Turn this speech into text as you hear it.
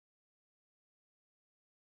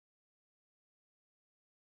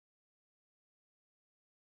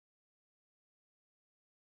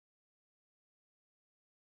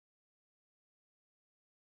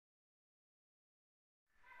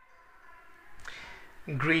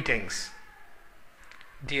Greetings,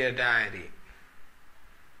 dear diary.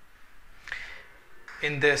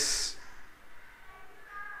 In this,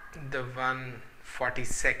 the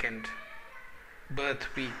 142nd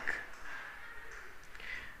birth week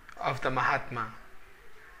of the Mahatma,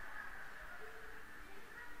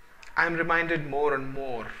 I am reminded more and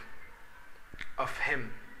more of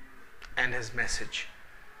him and his message.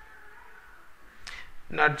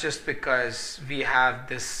 Not just because we have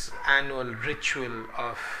this annual ritual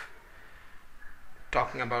of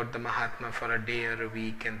talking about the Mahatma for a day or a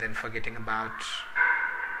week and then forgetting about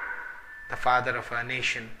the father of our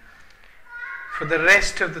nation for the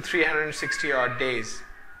rest of the 360 odd days.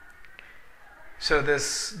 So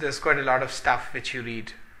there's quite a lot of stuff which you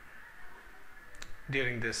read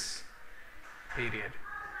during this period.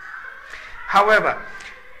 However,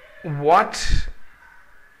 what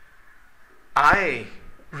I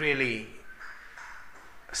really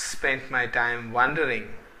spent my time wondering,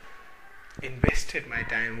 invested my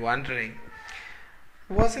time wondering,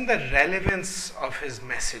 was in the relevance of his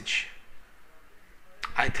message.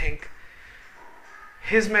 I think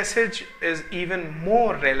his message is even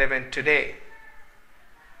more relevant today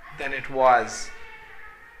than it was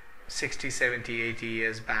 60, 70, 80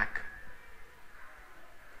 years back.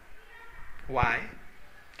 Why?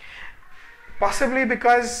 Possibly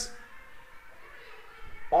because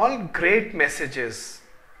all great messages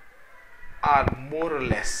are more or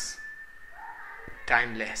less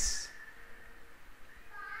timeless.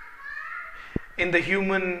 In the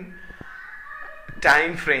human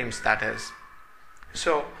time frames, that is.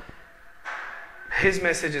 So, his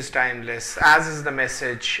message is timeless, as is the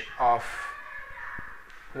message of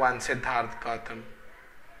one Siddhartha Gautam,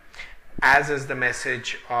 as is the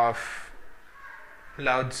message of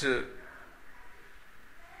Lao Tzu,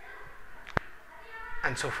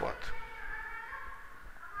 and so forth.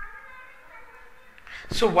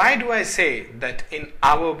 So why do I say that in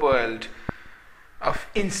our world of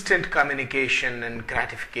instant communication and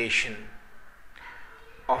gratification,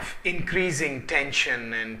 of increasing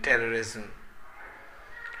tension and terrorism,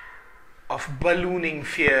 of ballooning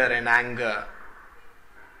fear and anger,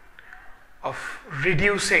 of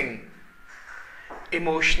reducing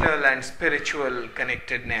emotional and spiritual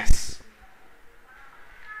connectedness,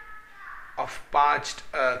 of parched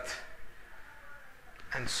earth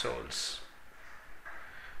and souls?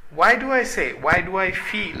 Why do I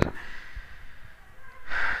feel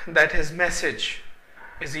that his message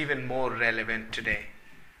is even more relevant today?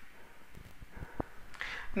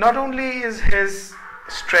 Not only is his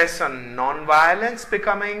stress on non-violence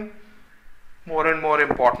becoming more and more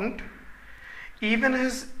important, even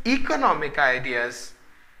his economic ideas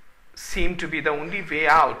seem to be the only way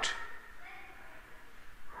out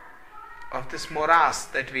of this morass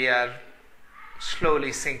that we are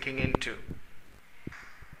slowly sinking into.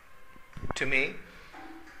 To me,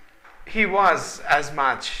 he was as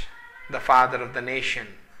much the father of the nation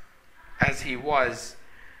as he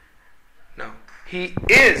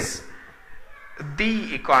is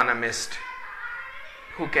the economist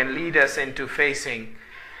who can lead us into facing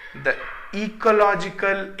the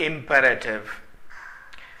ecological imperative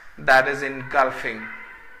that is engulfing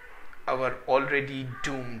our already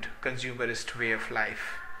doomed consumerist way of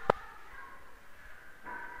life.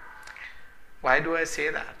 Why do I say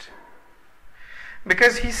that?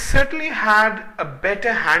 Because he certainly had a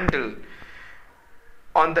better handle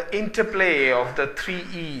on the interplay of the three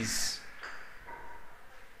E's,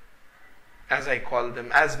 as I call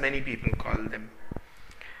them, as many people call them,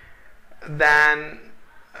 than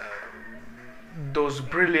those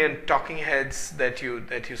brilliant talking heads that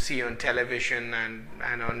you see on television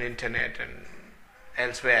and on internet and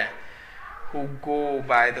elsewhere, who go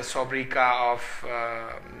by the sobriquet of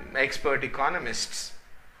expert economists.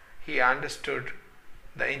 He understood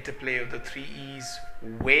the interplay of the three E's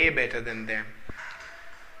way better than them.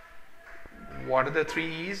 What are the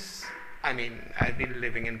three E's? I mean, I've been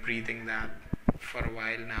living and breathing that for a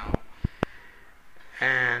while now.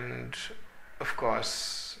 And of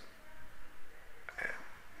course,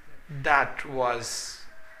 that was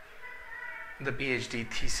the PhD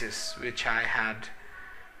thesis which I had,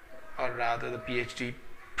 or rather the PhD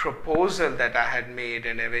proposal that I had made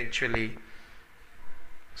and eventually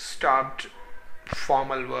stopped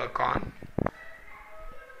formal work on.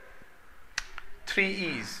 Three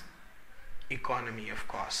E's. Economy, of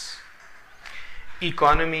course.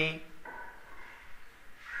 Economy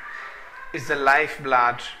is the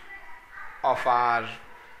lifeblood of our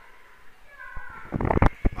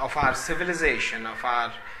civilization, of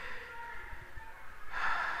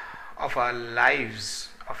our lives,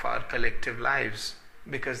 of our collective lives,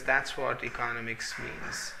 because that's what economics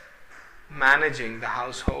means. managing the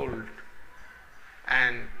household.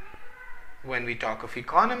 And when we talk of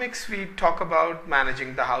economics, we talk about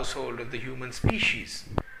managing the household of the human species.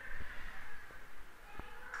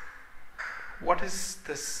 What is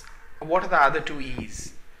this? What are the other two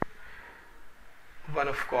E's? One,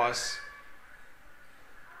 of course,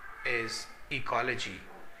 is ecology.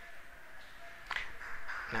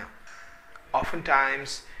 Now,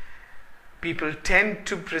 oftentimes people tend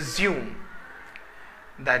to presume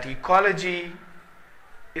that ecology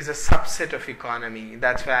is a subset of economy.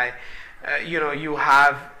 That's why you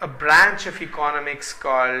have a branch of economics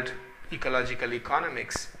called ecological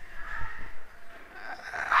economics.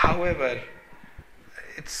 However,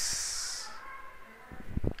 it's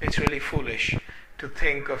really foolish to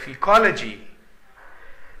think of ecology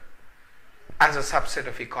as a subset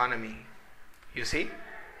of economy. You see,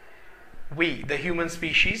 we, the human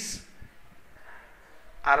species,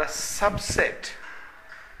 are a subset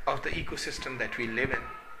of the ecosystem that we live in.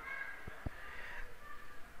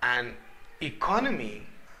 And economy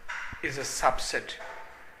is a subset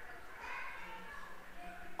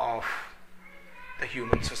of the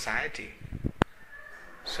human society.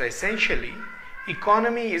 So essentially,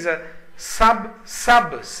 economy is a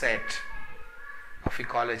subset of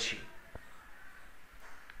ecology.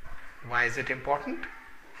 Why is it important?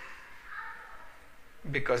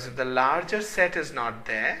 Because if the larger set is not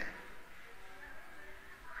there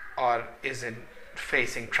or isn't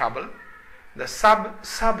facing trouble, the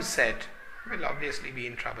subset will obviously be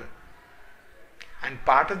in trouble. And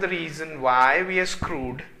part of the reason why we are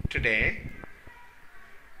screwed today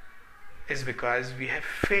is because we have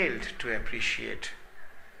failed to appreciate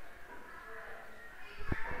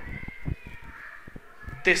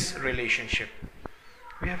this relationship.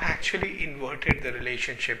 We have actually inverted the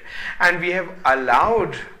relationship, and we have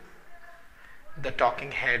allowed the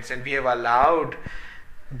talking heads, and we have allowed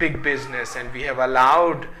big business, and we have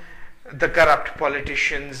allowed the corrupt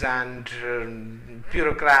politicians and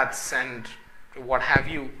bureaucrats and what have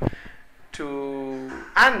you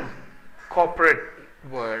and corporate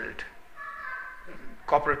world.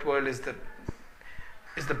 Corporate world is the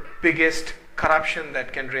biggest corruption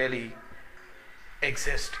that can really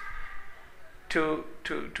exist, to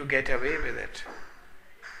get away with it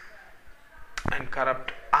and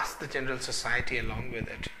corrupt us, the general society, along with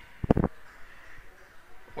it.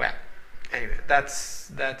 Well, anyway, that's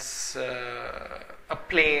a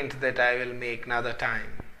plaint that I will make another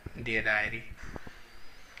time, dear diary.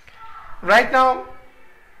 Right now,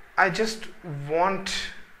 I just want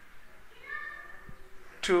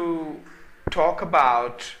to talk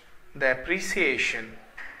about the appreciation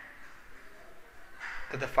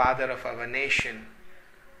that the father of our nation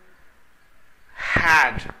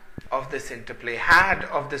had of this interplay, had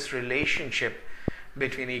of this relationship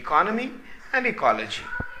between economy and ecology.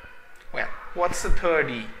 Well, what's the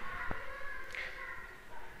third E?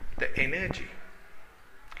 The energy.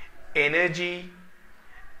 Energy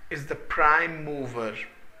is the prime mover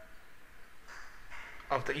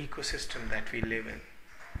of the ecosystem that we live in.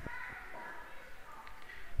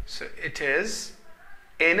 So it is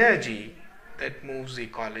energy that moves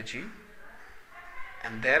ecology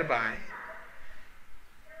and thereby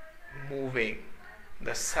moving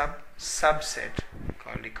the subset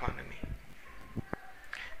called economy.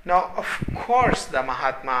 Now, of course, the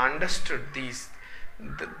Mahatma understood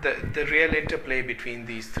the real interplay between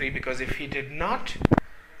these three, because if he did not,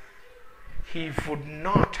 he would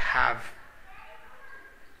not have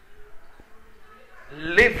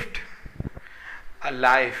lived a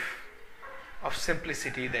life of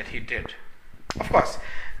simplicity that he did. Of course,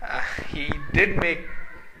 he did make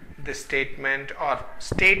the statement or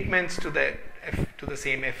statements to the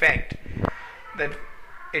same effect that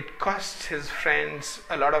it cost his friends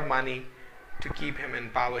a lot of money to keep him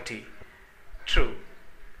in poverty. True,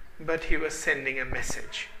 but he was sending a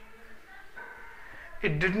message.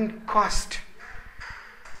 It didn't cost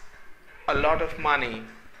a lot of money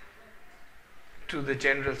to the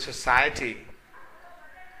general society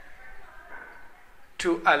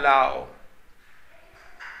to allow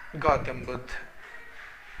Gautam Buddha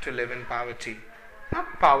to live in poverty.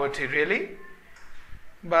 Not poverty really,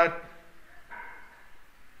 but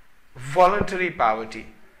voluntary poverty.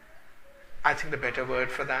 I think the better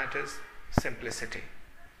word for that is simplicity.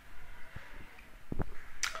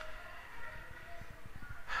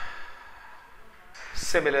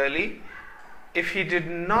 Similarly, if he did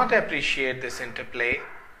not appreciate this interplay,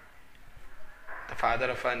 the father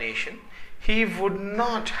of our nation, he would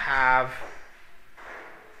not have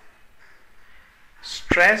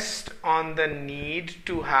stressed on the need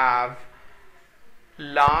to have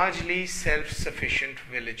largely self-sufficient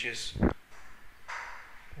villages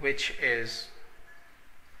which is,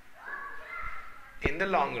 in the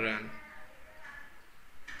long run,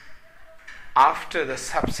 after the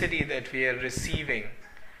subsidy that we are receiving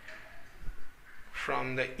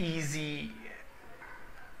from the easy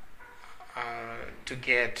to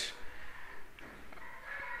get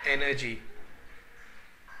energy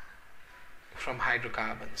from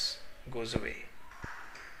hydrocarbons goes away.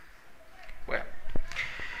 Well,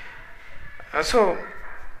 so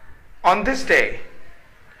on this day,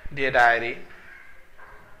 dear diary,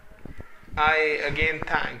 I again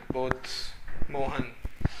thank both Mohan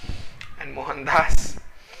and Mohandas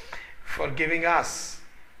for giving us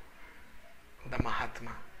the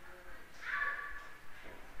Mahatma.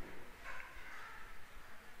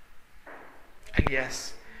 And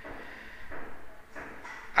yes,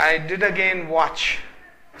 I did again watch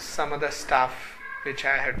some of the stuff which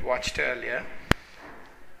I had watched earlier.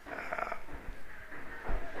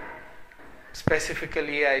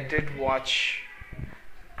 Specifically, I did watch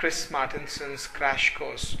Chris Martenson's crash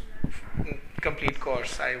course, complete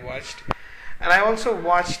course I watched. And I also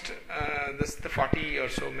watched the 40 or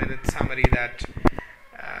so minute summary that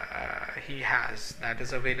he has, that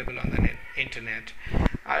is available on the internet.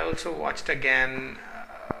 I also watched again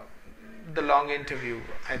the long interview,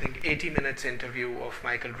 I think 80 minutes interview of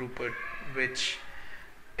Michael Ruppert, which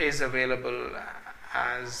is available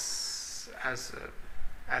as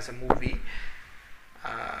a movie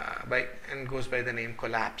and goes by the name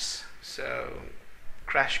Collapse. So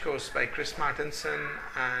Crash Course by Chris Martenson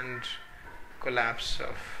and Collapse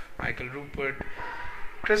of Michael Ruppert.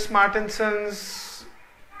 Chris Martenson's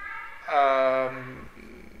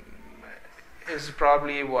is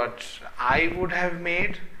probably what I would have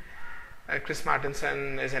made. Chris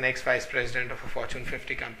Martenson is an ex-vice president of a Fortune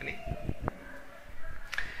 50 company,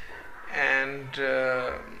 and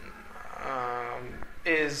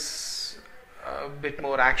is a bit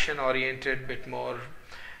more action-oriented, bit more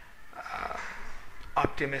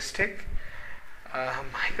optimistic.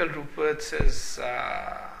 Michael Ruppert's is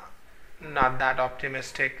not that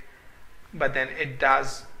optimistic, but then it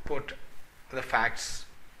does put the facts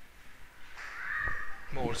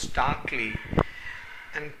more starkly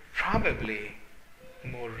and probably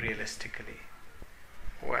more realistically.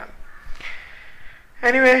 Well,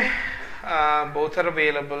 anyway, both are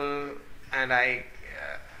available, and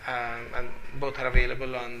and both are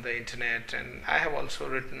available on the internet, and I have also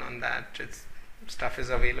written on that. Stuff is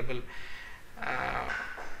available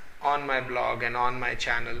on my blog and on my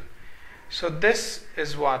channel. So this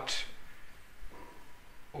is what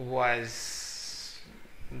was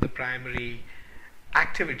the primary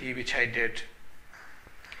activity which I did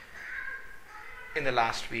in the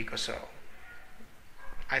last week or so.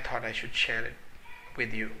 I thought I should share it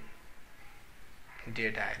with you,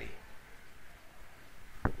 dear diary.